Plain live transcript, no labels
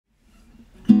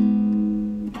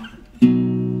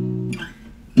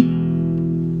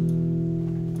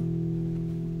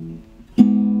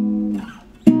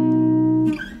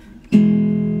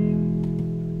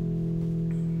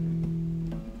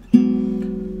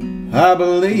I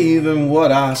believe in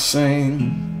what I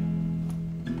sing.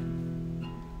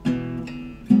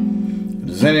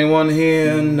 Does anyone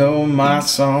here know my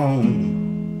song?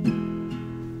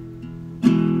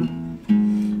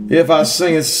 If I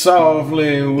sing it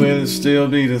softly, will it still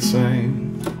be the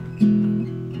same?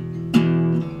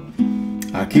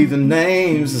 I keep the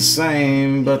names the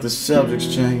same, but the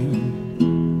subjects change.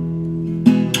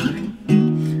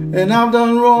 And I've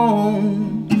done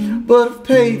wrong, but I've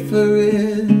paid for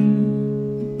it.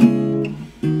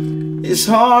 It's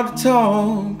hard to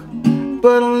talk,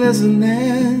 but I'm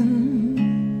listening.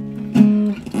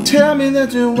 Tell me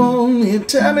that you want me,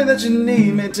 tell me that you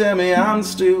need me, tell me I'm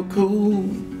still cool.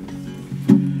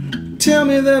 Tell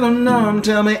me that I'm numb,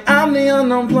 tell me I'm the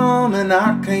unknown plum and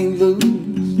I can't lose.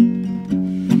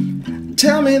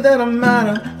 Tell me that I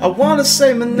matter, I wanna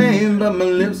say my name but my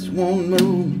lips won't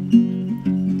move.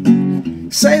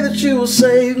 Say that you will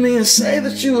save me and say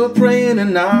that you are praying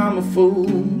and I'm a fool.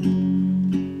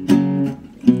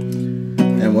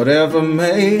 And whatever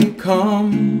may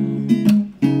come,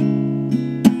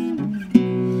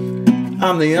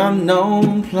 I'm the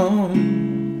unknown plum.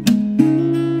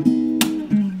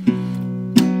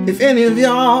 If any of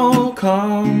y'all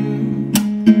come,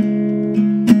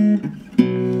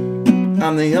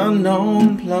 I'm the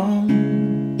unknown plum.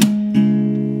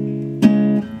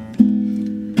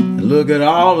 And look at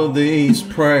all of these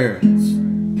prayers.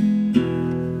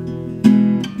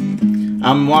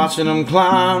 I'm watching them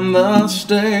climb the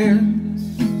stairs,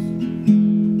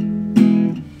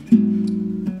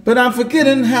 but I'm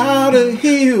forgetting how to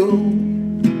heal.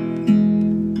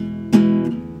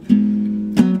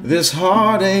 This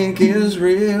heartache is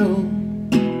real.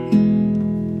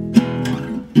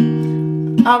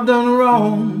 I've done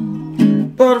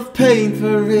wrong, but I've paid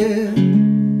for it.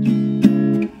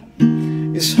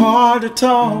 It's hard to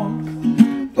talk,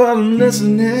 but I'm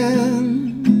listening.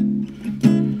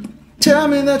 Tell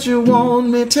me that you want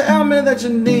me, tell me that you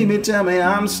need me, tell me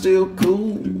I'm still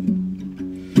cool.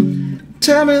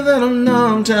 Tell me that I'm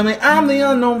numb, tell me I'm the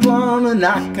unknown plum and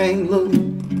I can't lose.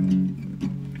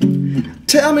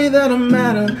 Tell me that I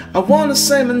matter, I wanna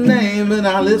say my name but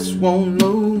our lips won't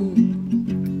move.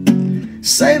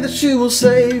 Say that you will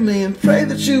save me and pray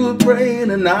that you will pray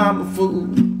and I'm a fool.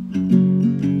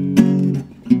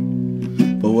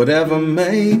 But whatever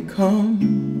may come,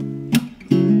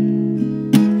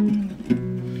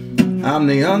 I'm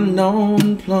the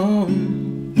unknown plum.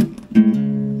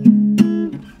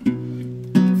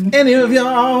 If any of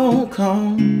y'all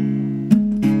come,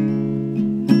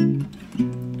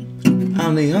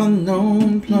 I'm the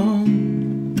unknown plum.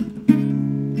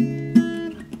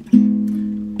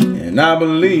 And I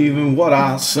believe in what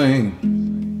I sing.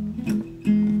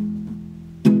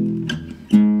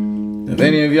 If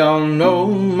any of y'all know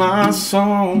my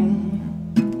song,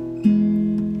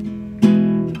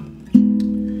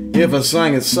 if I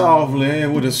sang it softly,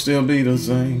 would it still be the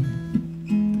same?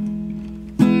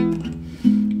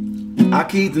 I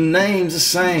keep the names the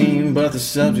same, but the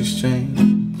subjects change.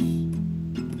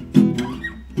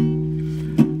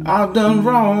 I've done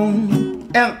wrong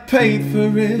and paid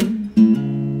for it.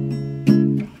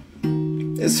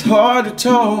 It's hard to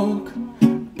talk,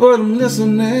 but I'm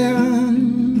listening.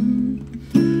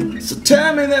 So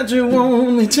tell me that you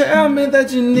want me, tell me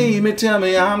that you need me, tell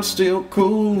me I'm still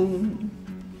cool.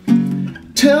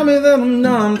 Tell me that I'm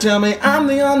numb, tell me I'm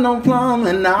the unknown plum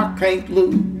and I can't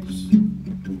lose.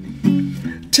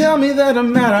 Tell me that I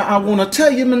matter, I wanna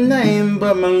tell you my name,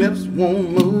 but my lips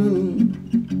won't move.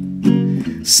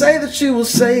 Say that you will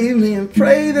save me and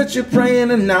pray that you're praying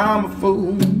and I'm a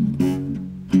fool.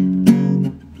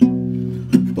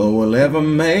 But whatever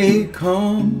may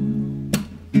come,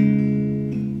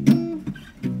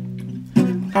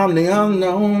 I'm the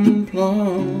unknown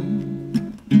plum.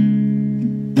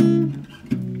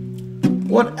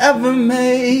 Whatever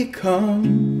may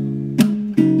come,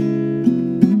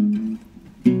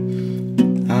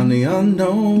 I'm the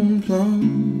unknown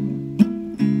plum.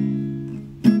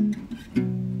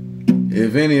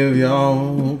 If any of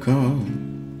y'all come,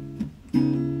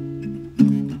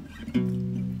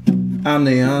 I'm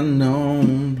the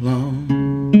unknown